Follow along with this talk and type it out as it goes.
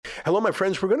Hello, my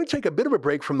friends. We're going to take a bit of a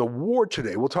break from the war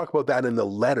today. We'll talk about that in the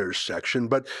letters section,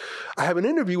 but I have an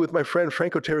interview with my friend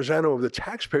Franco Terrazzano of the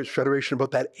Taxpayers Federation about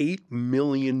that $8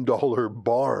 million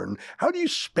barn. How do you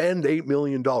spend $8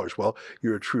 million? Well,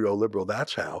 you're a Trudeau Liberal,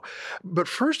 that's how. But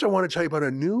first, I want to tell you about a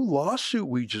new lawsuit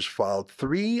we just filed.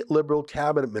 3 Liberal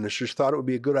cabinet ministers thought it would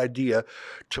be a good idea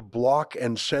to block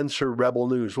and censor Rebel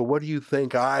News. Well, what do you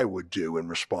think I would do in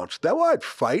response to that? Well, I'd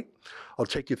fight. I'll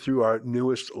take you through our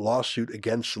newest lawsuit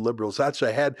against the Liberals. That's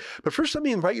ahead. But first, let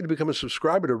me invite you to become a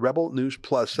subscriber to Rebel News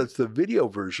Plus. That's the video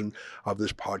version of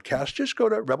this podcast. Just go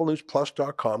to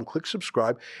rebelnewsplus.com, click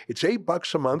subscribe. It's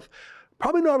 $8 a month.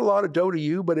 Probably not a lot of dough to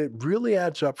you, but it really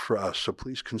adds up for us. So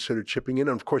please consider chipping in.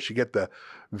 And of course, you get the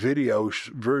video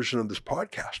version of this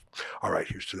podcast. All right,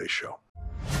 here's today's show.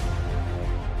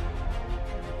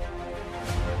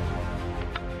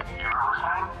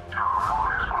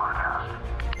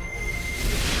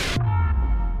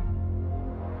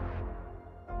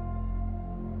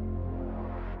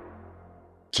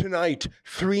 Tonight,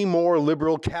 3 more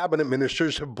Liberal cabinet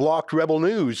ministers have blocked Rebel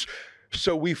News,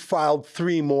 so we filed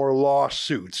 3 more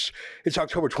lawsuits. It's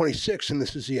October 26th, and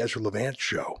this is the EZRA LEVANT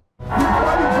Show.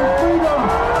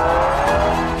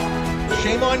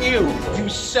 Shame on you, you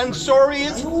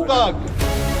censorious thug!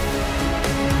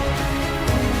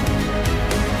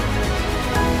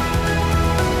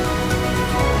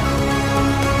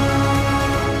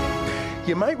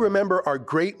 You might remember our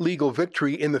great legal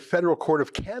victory in the Federal Court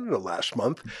of Canada last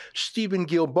month. Stephen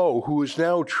Guilbeault, who is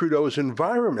now Trudeau's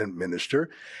Environment Minister,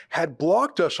 had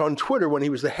blocked us on Twitter when he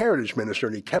was the Heritage Minister,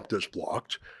 and he kept us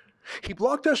blocked. He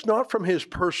blocked us not from his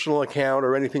personal account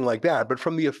or anything like that, but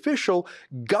from the official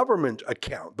government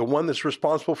account, the one that's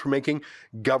responsible for making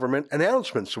government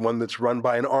announcements, the one that's run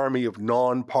by an army of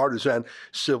non-partisan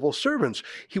civil servants.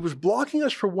 He was blocking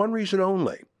us for one reason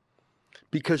only,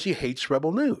 because he hates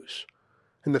Rebel News.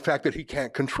 And the fact that he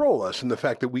can't control us, and the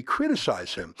fact that we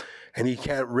criticize him, and he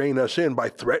can't rein us in by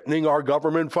threatening our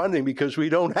government funding because we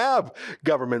don't have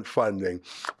government funding.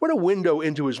 What a window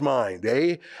into his mind,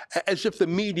 eh? As if the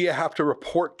media have to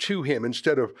report to him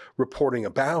instead of reporting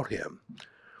about him.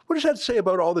 What does that say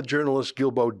about all the journalists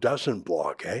Guilbeault doesn't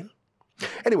block, eh?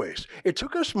 Anyways, it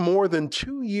took us more than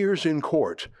 2 years in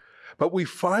court, but we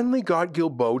finally got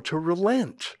Guilbeault to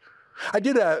relent. I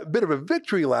did a bit of a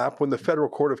victory lap when the Federal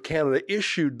Court of Canada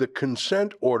issued the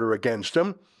consent order against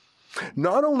him.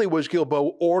 Not only was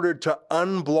Guilbeault ordered to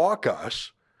unblock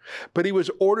us, but he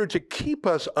was ordered to keep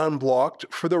us unblocked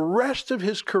for the rest of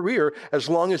his career as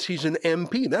long as he's an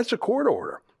MP. That's a court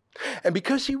order. And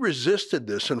because he resisted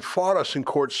this and fought us in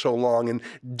court so long and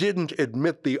didn't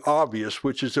admit the obvious,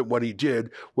 which is that what he did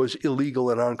was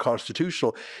illegal and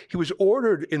unconstitutional, he was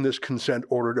ordered in this consent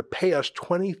order to pay us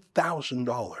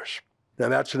 $20,000. Now,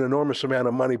 that's an enormous amount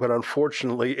of money, but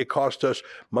unfortunately, it cost us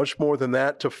much more than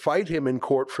that to fight him in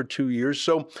court for 2 years.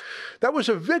 So that was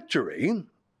a victory,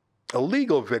 a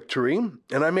legal victory,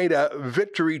 and I made a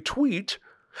victory tweet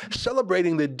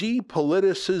celebrating the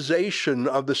depoliticization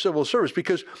of the civil service,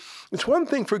 because it's one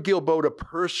thing for Guilbeault to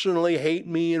personally hate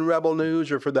me in Rebel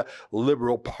News or for the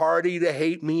Liberal Party to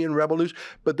hate me in Rebel News,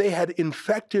 but they had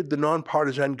infected the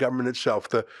nonpartisan government itself,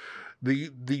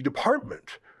 the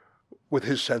department, with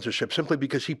his censorship simply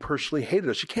because he personally hated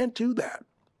us. You can't do that.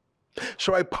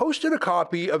 So I posted a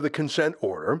copy of the consent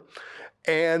order,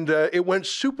 and it went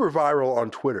super viral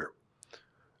on Twitter.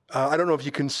 I don't know if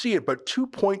you can see it, but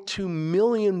 2.2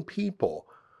 million people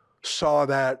saw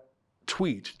that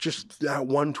tweet, just that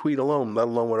one tweet alone, let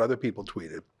alone what other people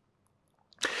tweeted.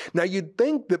 Now, you'd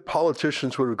think that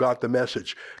politicians would have got the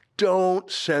message. Don't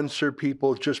censor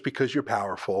people just because you're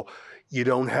powerful. You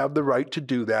don't have the right to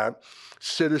do that.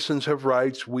 Citizens have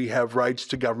rights. We have rights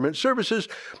to government services,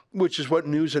 which is what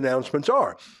news announcements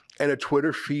are. And a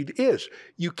Twitter feed is.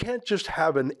 You can't just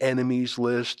have an enemies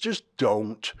list. Just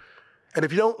don't. And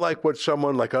if you don't like what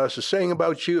someone like us is saying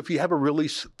about you, if you have a really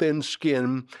thin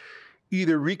skin,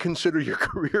 either reconsider your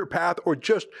career path or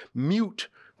just mute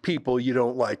people you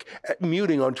don't like.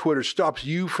 Muting on Twitter stops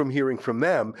you from hearing from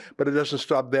them, but it doesn't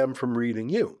stop them from reading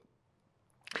you.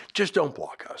 Just don't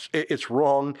block us. It's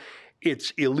wrong.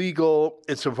 It's illegal.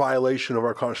 It's a violation of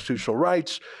our constitutional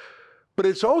rights. But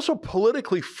it's also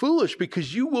politically foolish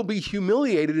because you will be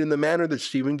humiliated in the manner that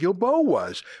Stephen Guilbeault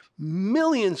was.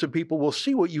 Millions of people will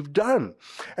see what you've done.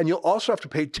 And you'll also have to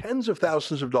pay tens of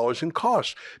thousands of dollars in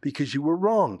costs because you were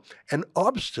wrong and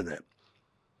obstinate.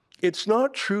 It's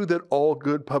not true that all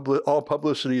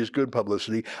publicity is good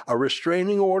publicity. A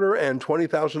restraining order and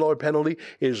 $20,000 penalty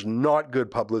is not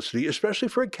good publicity, especially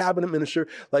for a cabinet minister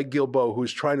like Guilbeault,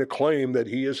 who's trying to claim that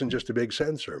he isn't just a big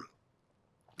censor.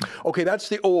 Okay, that's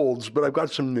the olds, but I've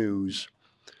got some news.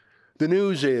 The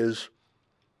news is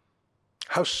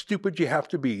how stupid you have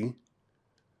to be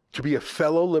a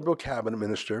fellow Liberal cabinet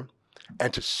minister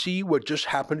and to see what just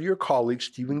happened to your colleague,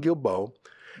 Stephen Guilbeault,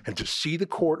 and to see the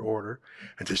court order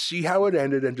and to see how it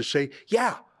ended and to say,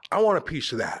 yeah, I want a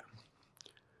piece of that.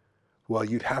 Well,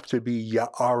 you'd have to be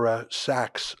Yara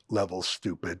Sachs level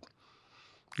stupid.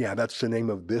 Yeah, that's the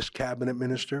name of this cabinet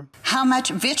minister. How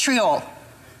much vitriol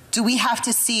do we have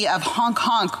to see of honk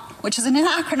honk, which is an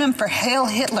acronym for Hail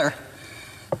Hitler,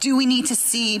 do we need to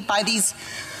see by these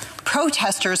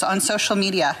protesters on social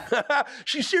media?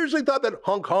 She seriously thought that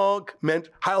honk honk meant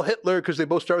Heil Hitler because they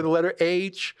both start with the letter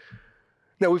H.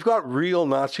 Now, we've got real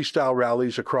Nazi-style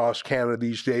rallies across Canada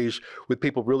these days with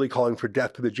people really calling for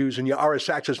death to the Jews, and Yara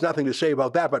Sachs has nothing to say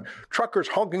about that, but truckers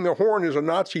honking their horn is a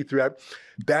Nazi threat.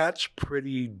 That's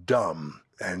pretty dumb.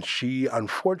 And she,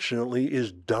 unfortunately,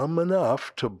 is dumb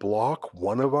enough to block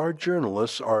one of our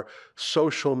journalists, our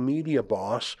social media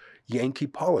boss, Yankee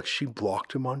Pollock. She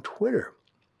blocked him on Twitter.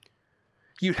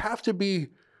 You'd have to be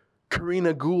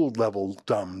Karina Gould level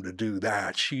dumb to do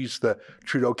that. She's the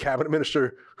Trudeau cabinet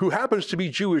minister who happens to be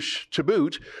Jewish to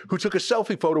boot, who took a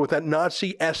selfie photo with that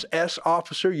Nazi SS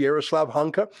officer, Yaroslav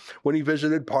Hunka, when he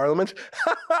visited Parliament.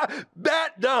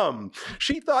 That dumb.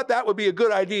 She thought that would be a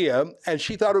good idea, and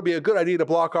she thought it would be a good idea to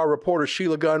block our reporter,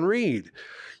 Sheila Gunn-Reid.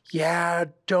 Yeah,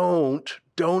 don't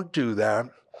do that.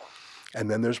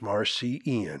 And then there's Marcy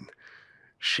Ian.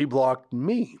 She blocked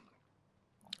me.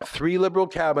 3 Liberal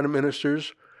cabinet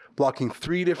ministers blocking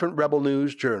 3 different Rebel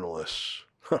News journalists.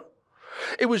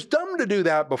 It was dumb to do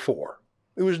that before.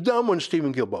 It was dumb when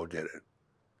Stephen Guilbeault did it.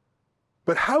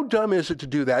 But how dumb is it to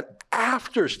do that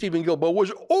after Stephen Guilbeault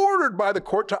was ordered by the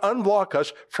court to unblock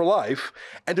us for life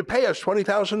and to pay us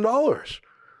 $20,000?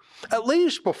 At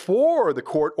least before the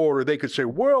court order, they could say,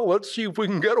 well, let's see if we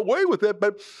can get away with it.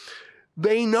 But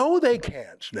they know they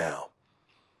can't now.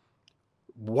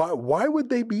 Why would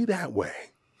they be that way?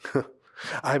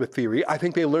 I have a theory. I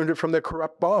think they learned it from their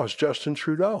corrupt boss, Justin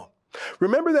Trudeau.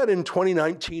 Remember that in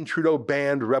 2019, Trudeau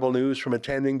banned Rebel News from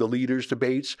attending the leaders'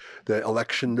 debates, the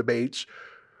election debates?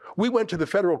 We went to the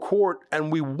federal court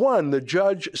and we won. The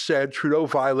judge said Trudeau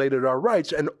violated our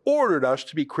rights and ordered us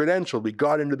to be credentialed. We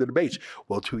got into the debates.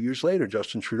 Well, 2 years later,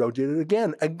 Justin Trudeau did it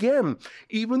again,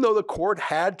 even though the court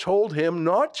had told him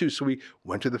not to. So we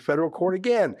went to the federal court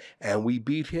again and we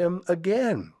beat him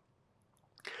again.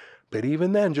 But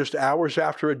even then, just hours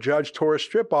after a judge tore a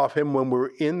strip off him when we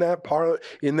were in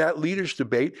that leaders'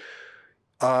 debate,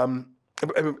 I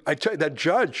tell you, that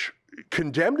judge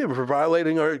condemned him for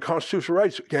violating our constitutional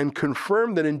rights and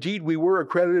confirmed that indeed we were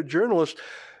accredited journalists.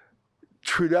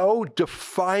 Trudeau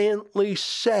defiantly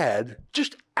said,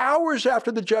 just hours after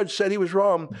the judge said he was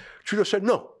wrong, Trudeau said,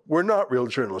 no, we're not real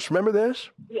journalists. Remember this?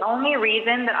 The only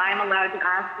reason that I'm allowed to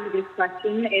ask you this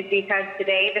question is because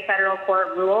today the federal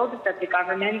court ruled that the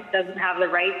government doesn't have the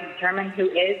right to determine who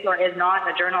is or is not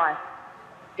a journalist.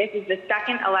 This is the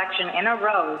second election in a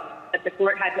row that the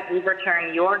court had to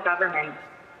overturn your government.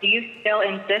 Do you still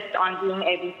insist on being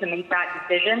able to make that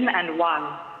decision, and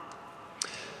why?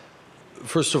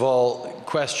 First of all,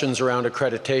 questions around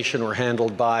accreditation were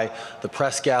handled by the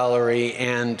press gallery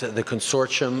and the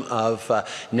consortium of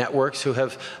networks who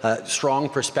have strong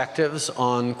perspectives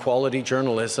on quality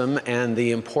journalism and the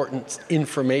important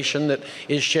information that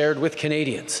is shared with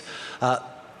Canadians.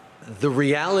 The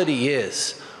reality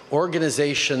is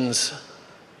organizations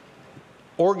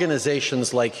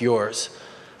like yours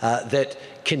that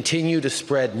continue to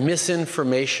spread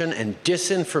misinformation and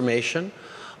disinformation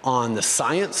on the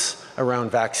science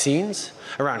around vaccines,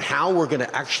 around how we're going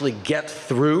to actually get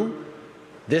through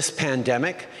this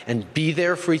pandemic and be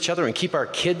there for each other and keep our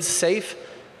kids safe,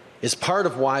 is part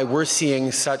of why we're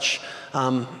seeing such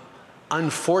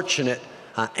unfortunate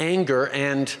anger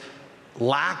and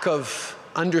lack of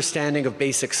understanding of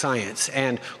basic science.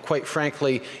 And quite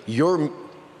frankly,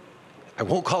 I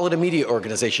won't call it a media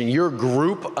organization, your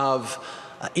group of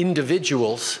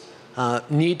individuals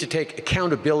need to take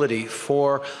accountability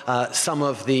for some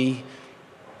of the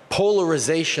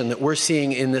polarization that we're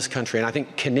seeing in this country. And I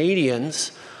think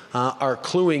Canadians are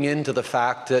cluing into the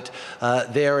fact that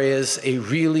there is a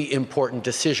really important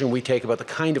decision we take about the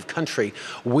kind of country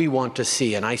we want to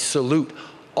see. And I salute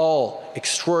all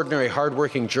extraordinary,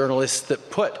 hardworking journalists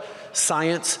that put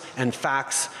science and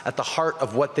facts at the heart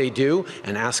of what they do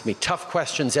and ask me tough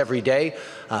questions every day,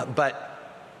 but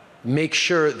make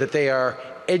sure that they are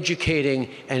educating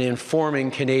and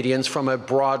informing Canadians from a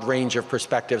broad range of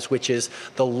perspectives, which is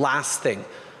the last thing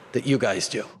that you guys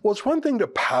do. Well, it's one thing to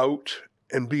pout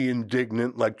and be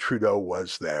indignant like Trudeau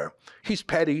was there. He's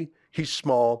petty, he's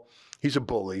small, he's a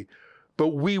bully, but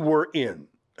we were in.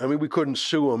 I mean, we couldn't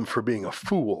sue him for being a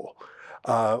fool.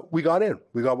 We got in.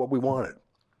 We got what we wanted.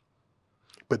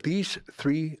 But these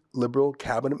 3 Liberal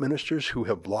cabinet ministers who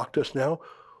have blocked us now,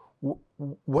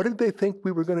 what did they think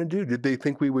we were going to do? Did they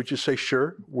think we would just say,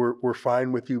 sure, we're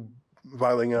fine with you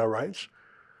violating our rights?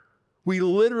 We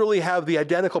literally have the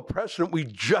identical precedent. We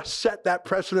just set that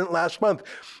precedent last month.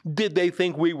 Did they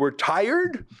think we were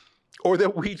tired, or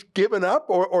that we'd given up,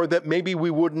 or that maybe we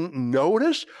wouldn't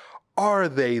notice? Are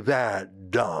they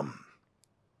that dumb?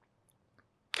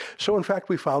 So, in fact,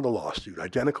 we filed a lawsuit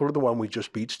identical to the one we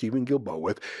just beat Stephen Guilbeault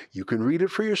with. You can read it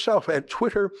for yourself at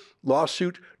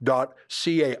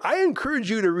twitterlawsuit.ca. I encourage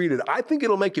you to read it. I think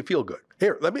it'll make you feel good.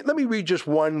 Here, let me read just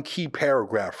one key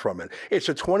paragraph from it. It's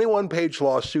a 21-page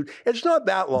lawsuit. It's not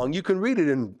that long. You can read it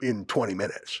in 20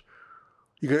 minutes.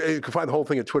 You can find the whole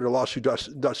thing at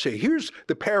twitterlawsuit.ca. Here's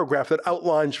the paragraph that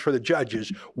outlines for the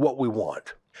judges what we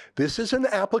want. This is an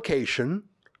application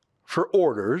for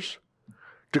orders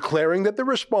declaring that the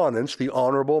respondents, the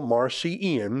Honorable Marcy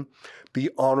Ian, the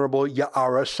Honorable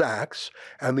Yara Sachs,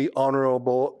 and the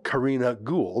Honorable Karina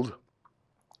Gould,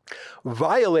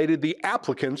 violated the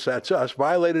applicants, that's us,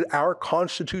 violated our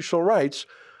constitutional rights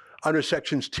under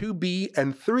sections 2B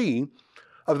and 3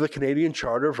 of the Canadian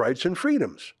Charter of Rights and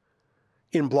Freedoms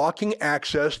in blocking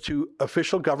access to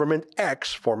official government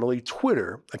X, formerly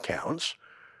Twitter, accounts,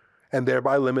 and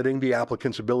thereby limiting the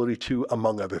applicant's ability to,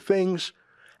 among other things,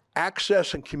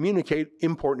 access and communicate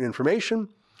important information,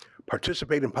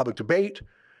 participate in public debate,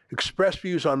 express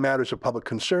views on matters of public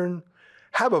concern,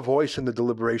 have a voice in the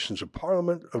deliberations of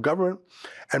Parliament, of government,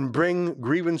 and bring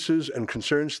grievances and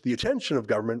concerns to the attention of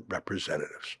government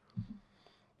representatives.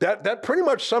 That pretty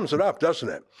much sums it up, doesn't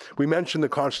it? We mentioned the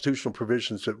constitutional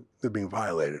provisions that are being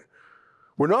violated.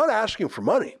 We're not asking for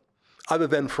money other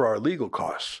than for our legal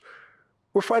costs.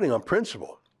 We're fighting on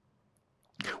principle.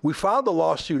 We filed the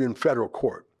lawsuit in federal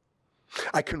court.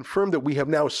 I confirmed that we have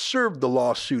now served the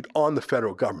lawsuit on the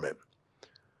federal government.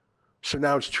 So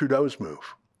now it's Trudeau's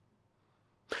move.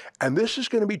 And this is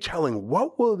going to be telling,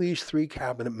 what will these 3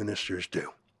 cabinet ministers do?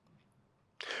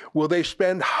 Will they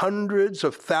spend hundreds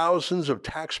of thousands of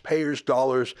taxpayers'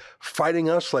 dollars fighting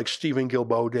us like Stephen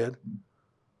Guilbeault did?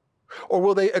 Or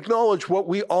will they acknowledge what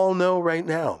we all know right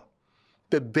now,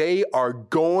 that they are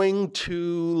going to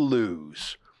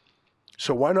lose?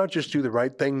 So why not just do the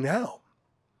right thing now?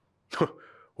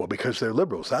 Well, because they're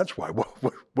liberals, that's why.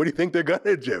 What do you think they're going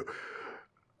to do?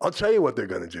 I'll tell you what they're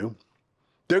going to do.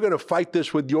 They're going to fight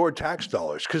this with your tax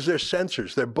dollars because they're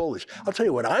censors, they're bullies. I'll tell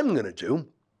you what I'm going to do.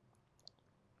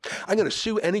 I'm going to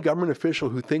sue any government official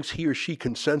who thinks he or she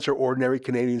can censor ordinary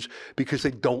Canadians because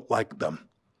they don't like them.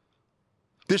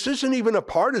 This isn't even a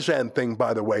partisan thing,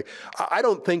 by the way. I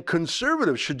don't think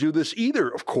conservatives should do this either,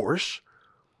 of course.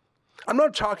 I'm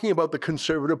not talking about the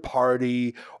Conservative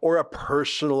Party or a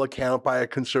personal account by a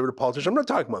conservative politician. I'm not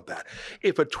talking about that.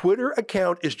 If a Twitter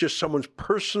account is just someone's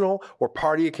personal or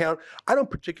party account, I don't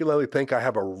particularly think I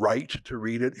have a right to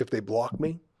read it if they block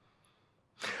me.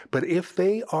 But if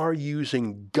they are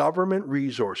using government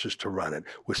resources to run it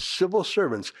with civil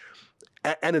servants,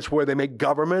 and it's where they make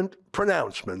government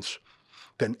pronouncements,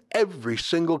 then every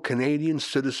single Canadian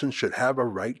citizen should have a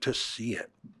right to see it.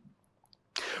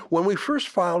 When we first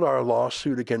filed our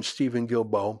lawsuit against Stephen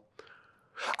Guilbeault,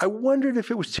 I wondered if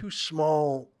it was too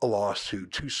small a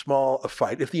lawsuit, too small a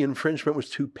fight, if the infringement was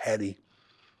too petty.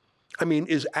 I mean,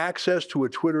 is access to a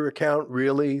Twitter account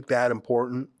really that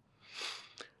important?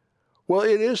 Well,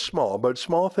 it is small, but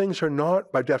small things are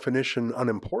not, by definition,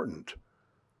 unimportant.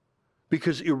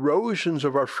 Because erosions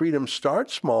of our freedom start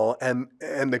small and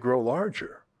they grow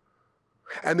larger.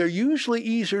 And they're usually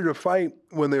easier to fight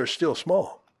when they're still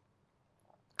small.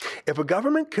 If a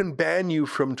government can ban you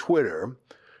from Twitter,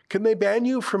 can they ban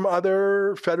you from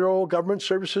other federal government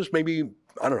services? Maybe,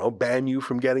 I don't know, ban you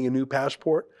from getting a new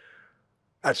passport?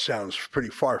 That sounds pretty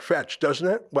far-fetched, doesn't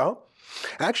it? Well,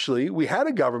 actually, we had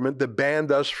a government that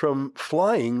banned us from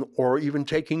flying or even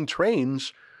taking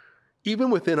trains,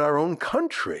 even within our own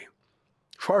country.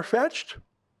 Far-fetched?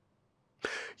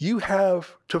 You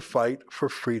have to fight for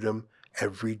freedom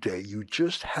every day. You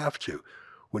just have to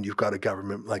when you've got a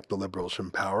government like the Liberals in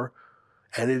power.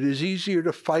 And it is easier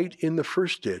to fight in the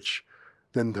first ditch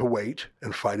than to wait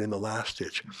and fight in the last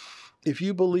ditch. If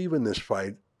you believe in this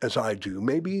fight, as I do,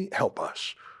 maybe help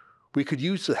us. We could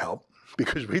use the help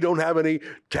because we don't have any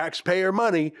taxpayer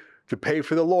money to pay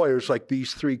for the lawyers like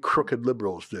these 3 crooked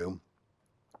Liberals do.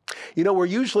 You know, we're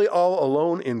usually all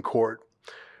alone in court.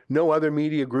 No other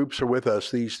media groups are with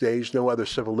us these days. No other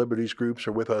civil liberties groups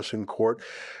are with us in court.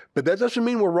 But that doesn't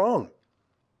mean we're wrong.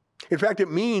 In fact,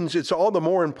 it means it's all the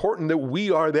more important that we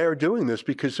are there doing this,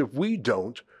 because if we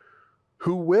don't,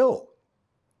 who will?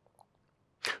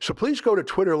 So please go to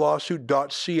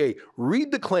twitterlawsuit.ca.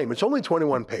 Read the claim. It's only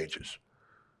 21 pages.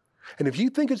 And if you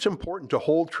think it's important to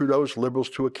hold Trudeau's Liberals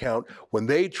to account when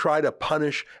they try to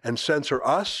punish and censor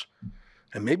us,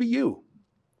 and maybe you,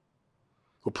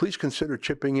 well, please consider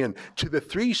chipping in. To the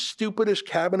three stupidest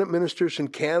cabinet ministers in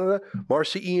Canada,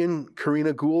 Marcy Ian,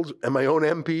 Karina Gould, and my own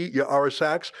MP, Yara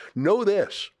Sachs, know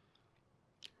this.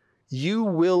 You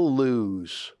will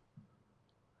lose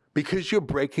because you're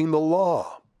breaking the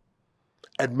law.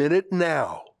 Admit it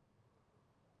now,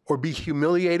 or be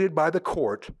humiliated by the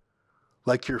court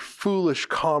like your foolish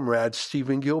comrade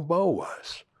Stephen Guilbeault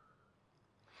was.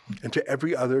 And to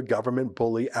every other government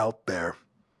bully out there,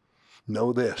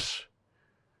 know this.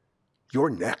 You're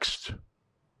next.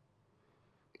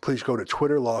 Please go to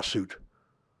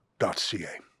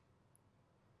twitterlawsuit.ca.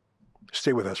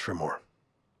 Stay with us for more.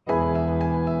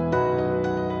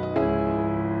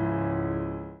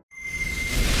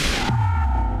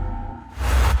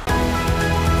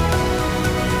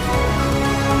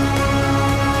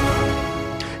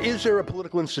 Is there a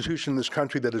political institution in this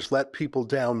country that has let people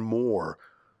down more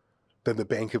than the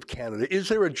Bank of Canada? Is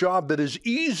there a job that is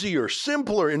easier,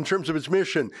 simpler in terms of its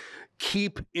mission?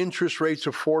 Keep interest rates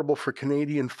affordable for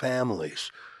Canadian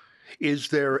families. Is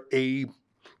there a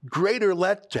greater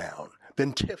letdown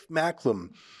than Tiff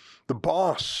Macklem, the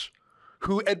boss,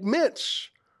 who admits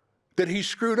that he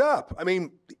screwed up? I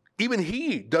mean, even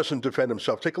he doesn't defend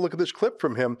himself. Take a look at this clip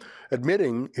from him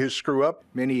admitting his screw up.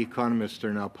 Many economists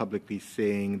are now publicly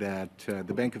saying that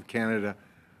the Bank of Canada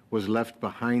was left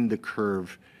behind the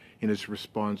curve in its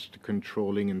response to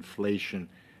controlling inflation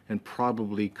and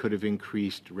probably could have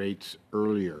increased rates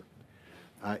earlier.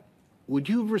 Would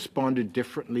you have responded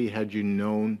differently had you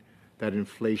known that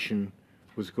inflation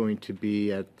was going to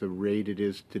be at the rate it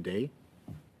is today?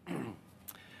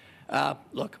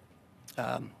 Look,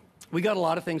 we got a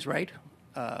lot of things right.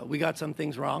 We got some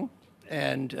things wrong,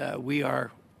 and we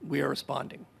are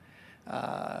responding.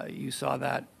 You saw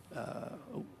that a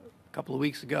couple of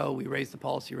weeks ago. We raised the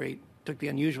policy rate, took the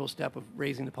unusual step of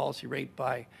raising the policy rate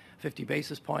by 50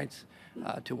 basis points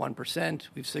to 1%.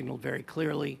 We've signaled very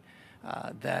clearly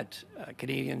that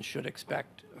Canadians should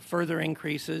expect further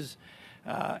increases,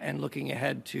 and looking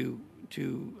ahead to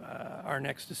our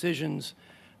next decisions.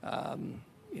 I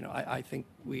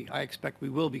expect we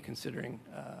will be considering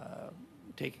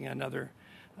taking another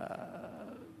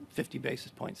 50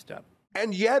 basis point step.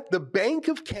 And yet the Bank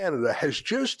of Canada has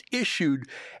just issued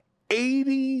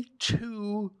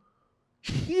 82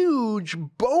 huge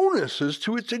bonuses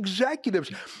to its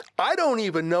executives. I don't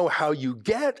even know how you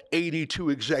get 82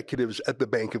 executives at the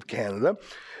Bank of Canada.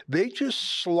 They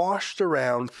just sloshed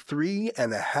around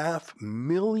 $3.5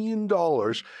 million,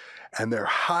 and they're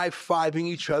high-fiving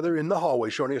each other in the hallway.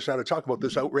 Joining us now to talk about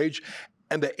this outrage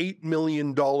and the $8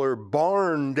 million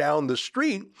barn down the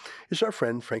street is our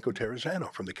friend Franco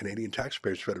Terrazzano from the Canadian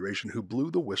Taxpayers Federation, who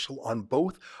blew the whistle on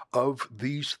both of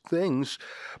these things.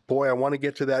 Boy, I want to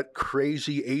get to that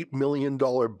crazy $8 million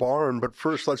barn, but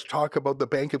first let's talk about the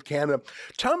Bank of Canada.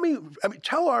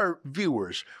 Tell our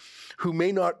viewers who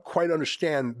may not quite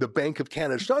understand the Bank of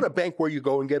Canada. It's not a bank where you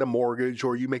go and get a mortgage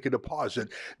or you make a deposit.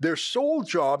 Their sole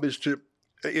job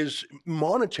is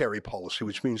monetary policy,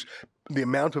 which means the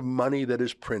amount of money that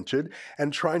is printed,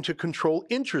 and trying to control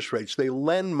interest rates. They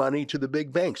lend money to the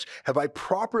big banks. Have I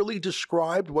properly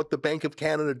described what the Bank of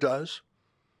Canada does?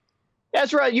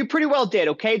 That's right. You pretty well did.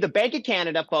 Okay. The Bank of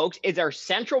Canada, folks, is our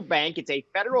central bank. It's a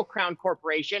federal crown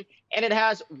corporation, and it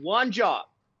has one job: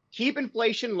 keep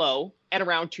inflation low at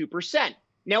around 2%.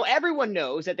 Now, everyone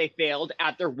knows that they failed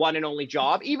at their one and only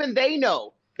job. Even they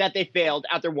know that they failed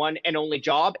at their one and only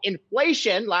job.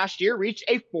 Inflation last year reached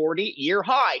a 40-year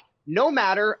high. No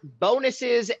matter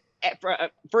bonuses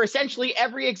for essentially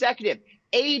every executive.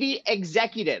 80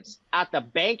 executives at the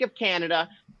Bank of Canada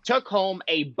took home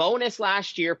a bonus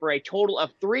last year for a total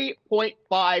of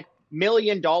 $3.5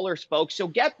 million, folks. So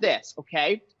get this,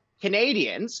 okay?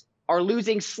 Canadians are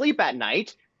losing sleep at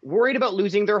night, worried about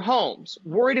losing their homes,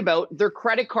 worried about their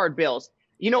credit card bills,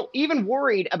 even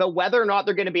worried about whether or not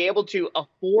they're going to be able to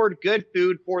afford good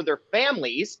food for their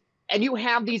families. And you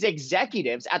have these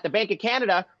executives at the Bank of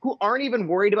Canada who aren't even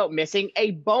worried about missing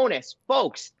a bonus.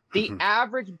 Folks, the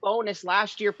average bonus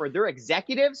last year for their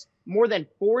executives, more than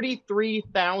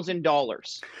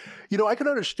 $43,000. I can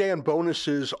understand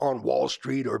bonuses on Wall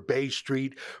Street or Bay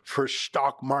Street for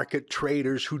stock market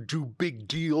traders who do big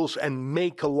deals and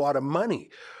make a lot of money.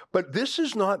 But this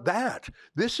is not that.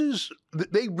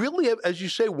 They really have, as you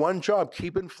say, one job: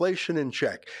 keep inflation in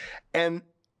check. And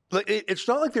It's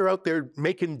not like they're out there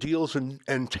making deals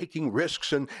and taking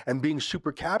risks and being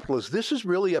super capitalists. This is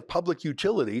really a public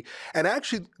utility. And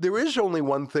actually, there is only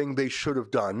one thing they should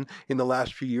have done in the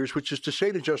last few years, which is to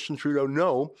say to Justin Trudeau,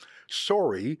 no,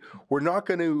 sorry, we're not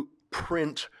going to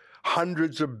print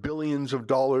hundreds of billions of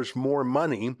dollars more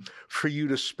money for you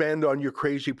to spend on your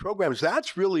crazy programs.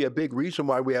 That's really a big reason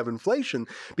why we have inflation,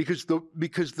 because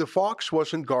the fox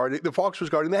wasn't guarding, the fox was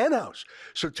guarding the hen house.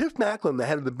 So Tiff Macklem, the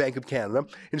head of the Bank of Canada,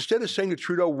 instead of saying to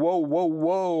Trudeau, whoa, whoa,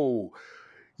 whoa,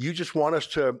 you just want us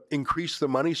to increase the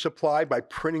money supply by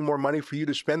printing more money for you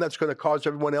to spend. That's going to cause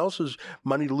everyone else's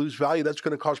money to lose value. That's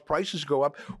going to cause prices to go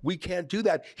up. We can't do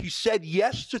that. He said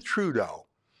yes to Trudeau.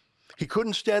 He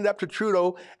couldn't stand up to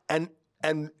Trudeau, and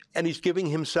he's giving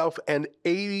himself and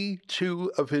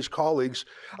 82 of his colleagues.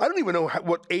 I don't even know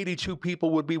what 82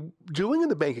 people would be doing in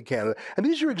the Bank of Canada. And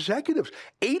these are executives.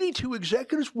 82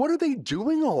 executives, what are they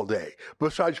doing all day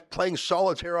besides playing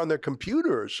solitaire on their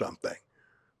computer or something?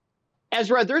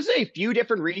 Ezra, there's a few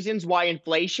different reasons why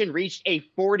inflation reached a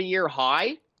 40-year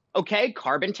high. Okay,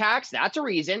 carbon tax, that's a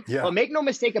reason. Yeah. But make no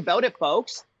mistake about it,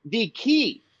 folks, the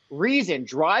key reason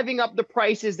driving up the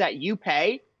prices that you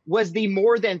pay was the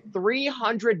more than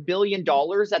 $300 billion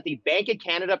that the Bank of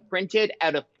Canada printed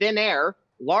out of thin air,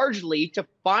 largely to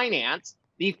finance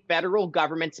the federal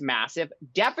government's massive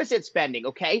deficit spending.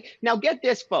 Okay, now get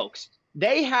this, folks.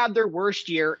 They had their worst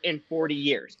year in 40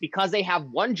 years because they have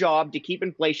one job to keep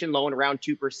inflation low and around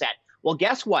 2%. Well,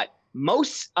 guess what?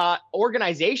 Most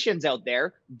organizations out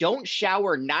there don't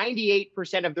shower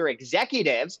 98% of their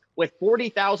executives with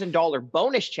 $40,000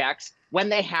 bonus checks when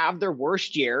they have their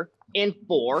worst year in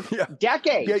 4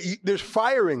 decades. Yeah, there's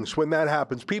firings when that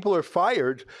happens. People are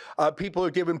fired. People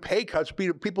are given pay cuts.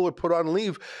 People are put on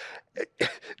leave.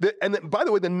 By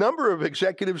the way, the number of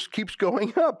executives keeps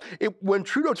going up. When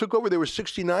Trudeau took over, there were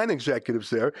 69 executives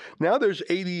there. Now there's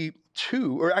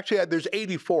 82, or actually there's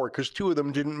 84 because 2 of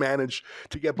them didn't manage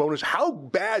to get bonus. How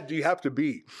bad do you have to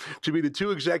be the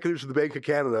 2 executives of the Bank of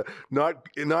Canada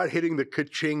not hitting the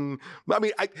ka-ching? I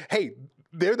mean, hey,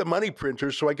 they're the money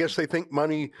printers, so I guess they think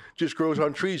money just grows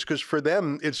on trees, because for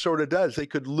them, it sort of does. They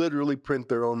could literally print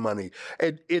their own money.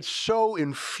 And it's so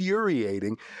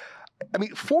infuriating. I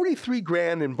mean, 43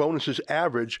 grand in bonuses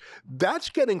average, that's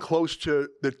getting close to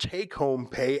the take-home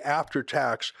pay after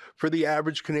tax for the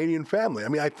average Canadian family. I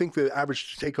mean, I think the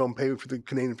average take-home pay for the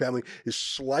Canadian family is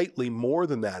slightly more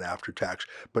than that after tax,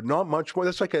 but not much more.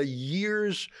 That's like a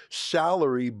year's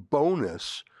salary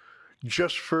bonus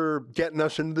just for getting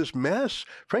us into this mess.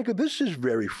 Frankly, this is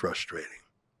very frustrating.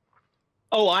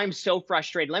 Oh, I'm so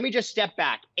frustrated. Let me just step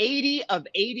back. 80 of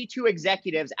 82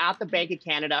 executives at the Bank of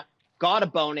Canada got a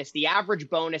bonus, the average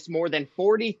bonus more than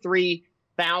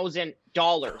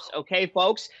 $43,000. Okay,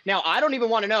 folks? Now, I don't even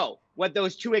want to know what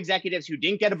those 2 executives who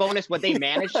didn't get a bonus, what they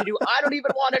managed to do. I don't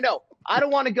even want to know. I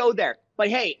don't want to go there. But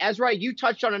hey, Ezra, you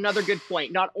touched on another good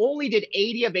point. Not only did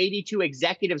 80 of 82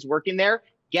 executives working there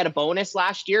get a bonus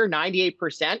last year,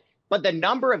 98%, but the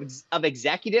number of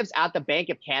executives at the Bank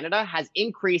of Canada has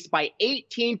increased by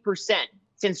 18%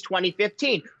 since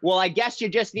 2015. Well, I guess you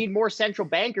just need more central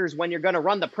bankers when you're going to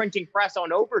run the printing press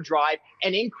on overdrive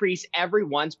and increase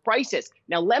everyone's prices.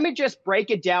 Now, let me just break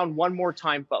it down one more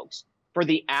time, folks. For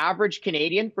the average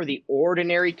Canadian, for the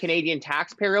ordinary Canadian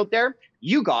taxpayer out there,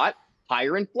 you got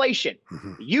higher inflation.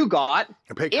 Mm-hmm. You got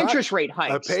interest rate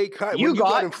hikes. A pay cut. You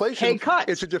got inflation, pay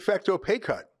cuts. It's a de facto pay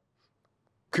cut.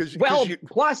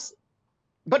 Plus,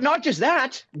 but not just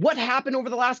that. What happened over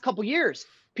the last couple of years?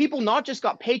 People not just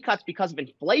got pay cuts because of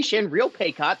inflation, real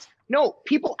pay cuts. No,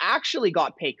 people actually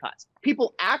got pay cuts.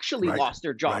 People actually lost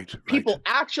their job. People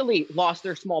actually lost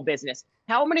their small business.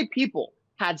 How many people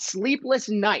had sleepless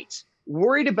nights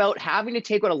worried about having to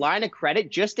take out a line of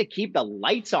credit just to keep the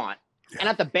lights on? Yeah. And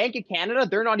at the Bank of Canada,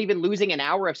 they're not even losing an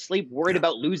hour of sleep worried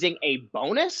about losing a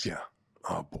bonus? Yeah.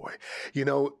 Oh, boy. You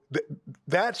know,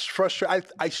 that's frustrating.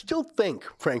 I still think,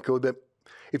 Franco, that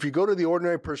if you go to the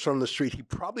ordinary person on the street, he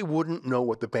probably wouldn't know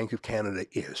what the Bank of Canada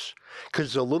is, because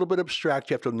it's a little bit abstract.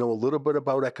 You have to know a little bit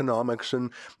about economics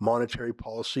and monetary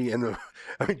policy. And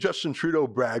I mean, Justin Trudeau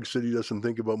brags that he doesn't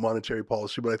think about monetary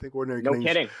policy, but I think ordinary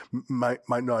Canadians might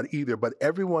not either. But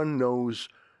everyone knows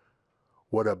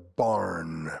what a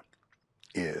barn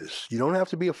is. You don't have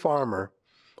to be a farmer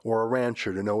or a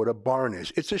rancher to know what a barn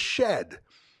is. It's a shed.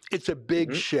 It's a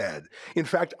big shed. In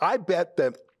fact, I bet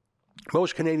that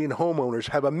most Canadian homeowners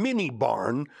have a mini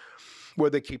barn where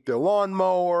they keep their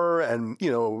lawnmower and,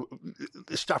 you know,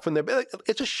 stuff in there.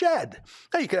 It's a shed.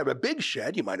 Now, you can have a big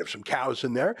shed. You might have some cows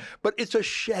in there, but it's a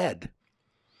shed.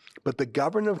 But the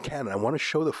government of Canada, I want to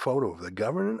show the photo of the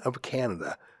government of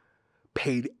Canada,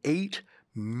 paid $8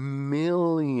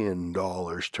 million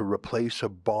to replace a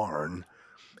barn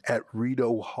at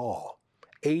Rideau Hall.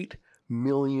 $8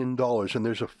 million. And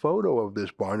there's a photo of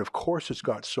this barn. Of course, it's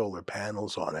got solar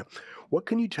panels on it. What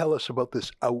can you tell us about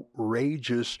this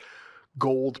outrageous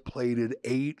gold-plated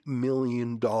 $8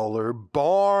 million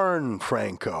barn,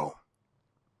 Franco?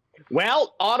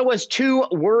 Well, Ottawa's two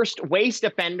worst waste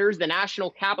offenders, the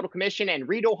National Capital Commission and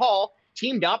Rideau Hall,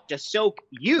 teamed up to soak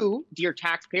you, dear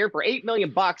taxpayer, for $8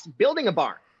 million building a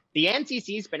barn. The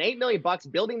NCC spent $8 million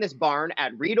building this barn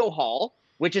at Rideau Hall,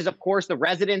 which is, of course, the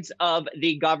residence of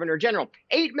the Governor General.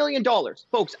 $8 million.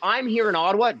 Folks, I'm here in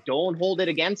Ottawa. Don't hold it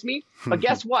against me. But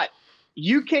guess what?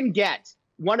 You can get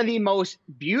one of the most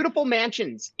beautiful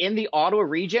mansions in the Ottawa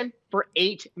region for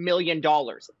 $8 million.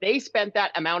 They spent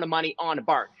that amount of money on a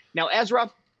barn. Now, Ezra,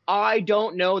 I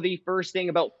don't know the first thing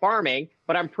about farming,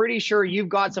 but I'm pretty sure you've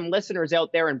got some listeners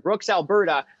out there in Brooks,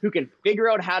 Alberta, who can figure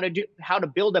out how to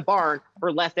build a barn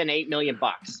for less than $8 million.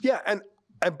 Yeah, and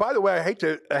by the way, I hate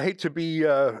to be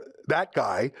that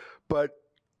guy, but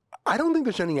I don't think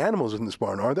there's any animals in this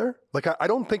barn, are there? Like, I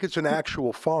don't think it's an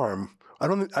actual farm. I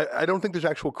don't think there's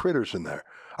actual critters in there.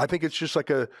 I think it's just like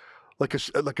a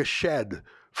shed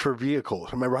for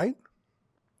vehicles. Am I right?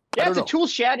 Yeah, it's a tool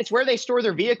shed. It's where they store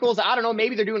their vehicles. I don't know.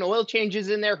 Maybe they're doing oil changes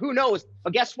in there. Who knows?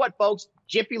 But guess what, folks?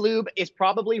 Jiffy Lube is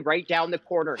probably right down the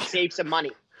corner. Save some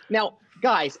money. Now,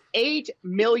 guys, $8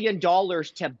 million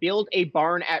to build a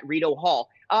barn at Rideau Hall.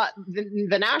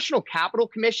 The National Capital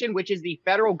Commission, which is the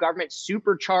federal government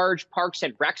supercharged Parks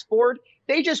and Recs board,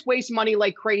 they just waste money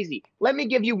like crazy. Let me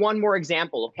give you one more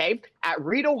example, okay? At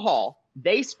Rideau Hall,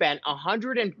 they spent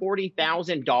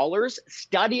 $140,000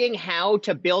 studying how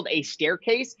to build a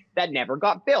staircase that never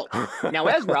got built. Now,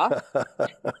 Ezra,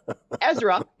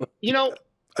 you know,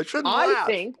 I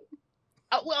think,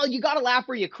 well, you got to laugh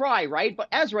or you cry, right? But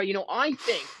Ezra, you know, I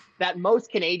think that most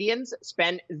Canadians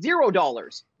spend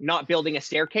 $0 not building a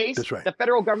staircase. That's right. The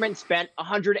federal government spent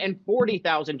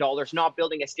 $140,000 not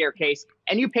building a staircase,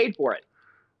 and you paid for it.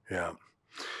 Yeah.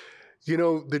 You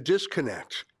know, the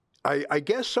disconnect. I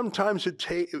guess sometimes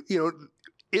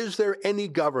is there any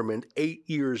government 8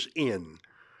 years in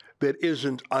that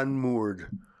isn't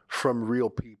unmoored from real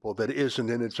people, that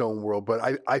isn't in its own world?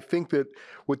 But I think that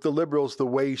with the Liberals, the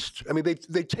waste, I mean,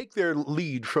 they take their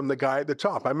lead from the guy at the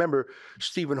top. I remember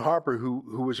Stephen Harper, who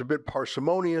was a bit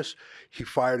parsimonious. He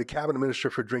fired a cabinet minister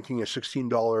for drinking a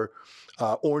 $16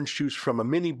 orange juice from a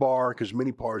mini bar, because mini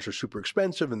bars are super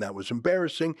expensive, and that was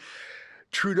embarrassing.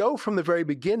 Trudeau, from the very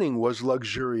beginning, was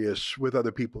luxurious with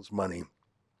other people's money.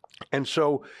 And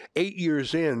so 8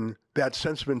 years in, that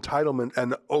sense of entitlement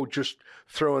and, just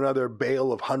throw another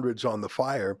bale of hundreds on the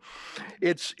fire,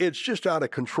 it's just out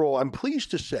of control. I'm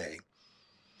pleased to say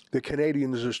the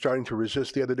Canadians are starting to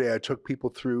resist. The other day, I took people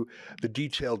through the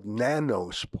detailed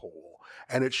Nanos poll,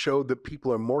 and it showed that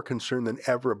people are more concerned than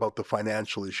ever about the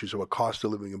financial issues, about cost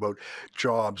of living, about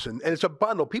jobs. And it's a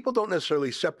bundle. People don't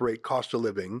necessarily separate cost of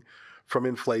living from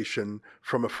inflation,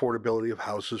 from affordability of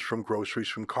houses, from groceries,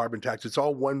 from carbon tax. It's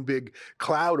all one big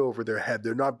cloud over their head.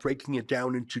 They're not breaking it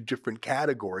down into different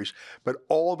categories, but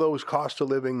all those cost of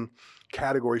living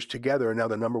categories together are now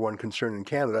the number one concern in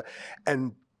Canada.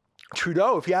 And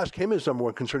Trudeau, if you ask him his number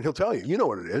one concern, he'll tell you, you know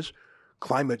what it is,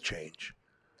 climate change.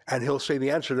 And he'll say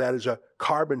the answer to that is a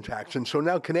carbon tax. And so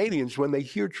now Canadians, when they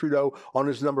hear Trudeau on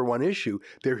his number one issue,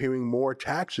 they're hearing more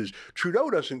taxes. Trudeau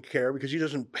doesn't care because he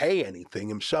doesn't pay anything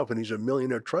himself, and he's a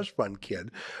millionaire trust fund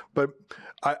kid. But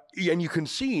and you can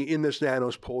see in this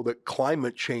Nanos poll that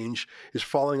climate change is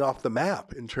falling off the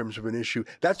map in terms of an issue.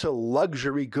 That's a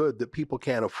luxury good that people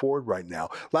can't afford right now.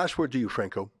 Last word to you,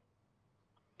 Franco.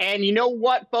 And you know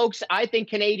what, folks? I think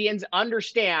Canadians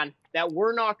understand that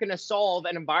we're not going to solve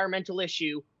an environmental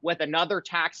issue with another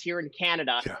tax here in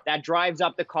Canada that drives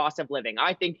up the cost of living.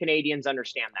 I think Canadians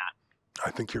understand that. I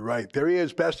think you're right. There he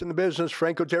is, best in the business,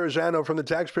 Franco Terrazzano from the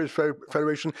Taxpayers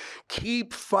Federation.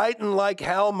 Keep fighting like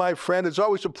hell, my friend. It's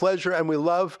always a pleasure, and we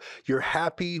love your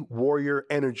happy warrior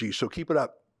energy. So keep it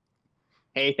up.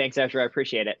 Hey, thanks, Ezra. I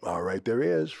appreciate it. All right, there he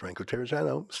is, Franco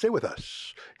Terrazzano. Stay with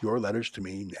us. Your letters to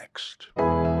me next.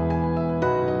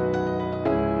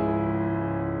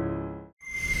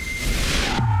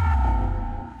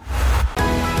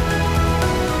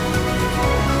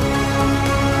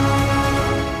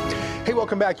 Hey,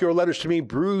 welcome back. Your letters to me.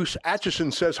 Bruce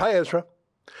Atchison says, hi, Ezra.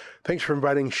 Thanks for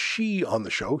inviting She on the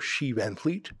show, She Van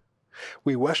Fleet.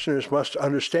 We Westerners must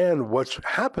understand what's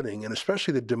happening, and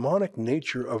especially the demonic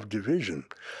nature of division.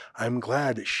 I'm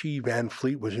glad She Van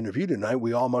Fleet was interviewed tonight.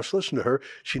 We all must listen to her.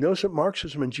 She knows that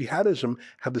Marxism and jihadism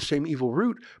have the same evil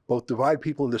root, both divide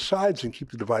people into sides and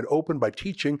keep the divide open by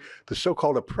teaching the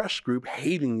so-called oppressed group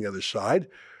hating the other side.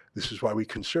 This is why we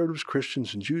conservatives,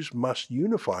 Christians, and Jews must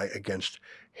unify against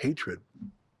hatred.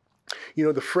 You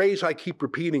know, the phrase I keep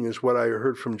repeating is what I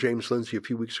heard from James Lindsay a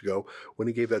few weeks ago when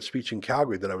he gave that speech in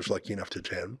Calgary that I was lucky enough to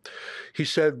attend. He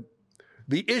said,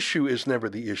 the issue is never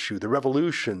the issue. The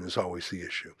revolution is always the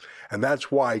issue. And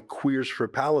that's why Queers for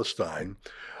Palestine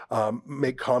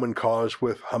make common cause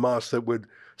with Hamas that would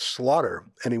slaughter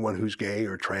anyone who's gay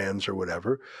or trans or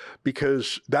whatever,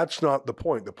 because that's not the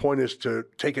point. The point is to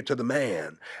take it to the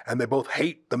man, and they both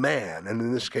hate the man. And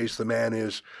in this case, the man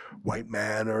is white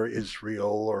man or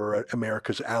Israel or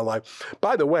America's ally.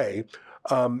 By the way,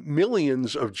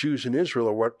 millions of Jews in Israel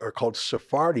are what are called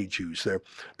Sephardi Jews.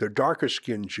 They're darker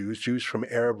skinned Jews, Jews from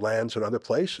Arab lands and other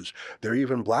places. They're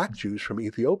even black Jews from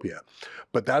Ethiopia.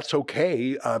 But that's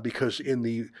okay because in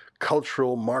the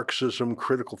cultural Marxism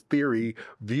critical theory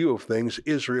view of things,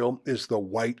 Israel is the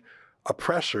white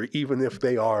oppressor, even if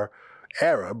they are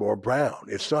Arab or brown.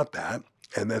 It's not that.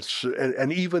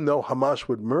 And even though Hamas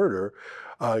would murder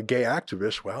gay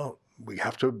activists, well, we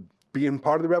have to be in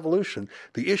part of the revolution.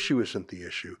 The issue isn't the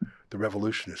issue. The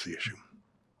revolution is the issue.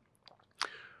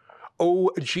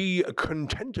 O.G.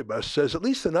 Contentibus says, at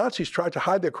least the Nazis tried to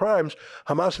hide their crimes.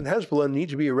 Hamas and Hezbollah need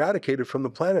to be eradicated from the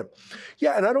planet.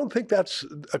 Yeah, and I don't think that's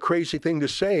a crazy thing to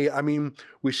say. I mean,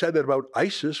 we said that about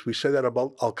ISIS. We said that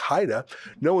about Al-Qaeda.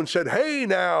 No one said, hey,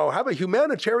 now, have a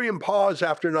humanitarian pause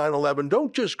after 9/11.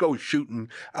 Don't just go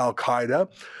shooting Al-Qaeda.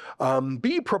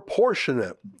 Be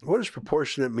proportionate. What does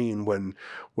proportionate mean when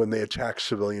they attack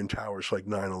civilian towers like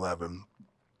 9/11?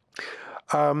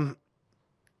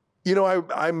 You know,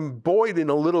 I'm buoyed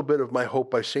in a little bit of my hope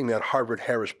by seeing that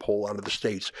Harvard-Harris poll out of the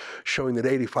States showing that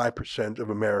 85% of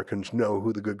Americans know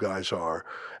who the good guys are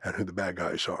and who the bad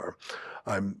guys are.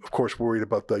 I'm, of course, worried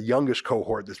about the youngest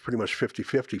cohort that's pretty much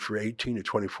 50-50 for 18 to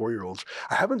 24-year-olds.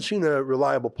 I haven't seen a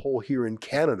reliable poll here in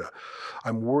Canada.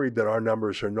 I'm worried that our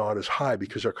numbers are not as high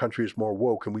because our country is more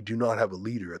woke and we do not have a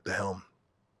leader at the helm.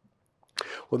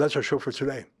 Well, that's our show for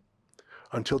today.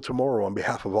 Until tomorrow, on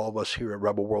behalf of all of us here at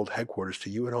Rebel World Headquarters, to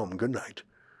you at home, good night,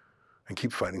 and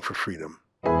keep fighting for freedom.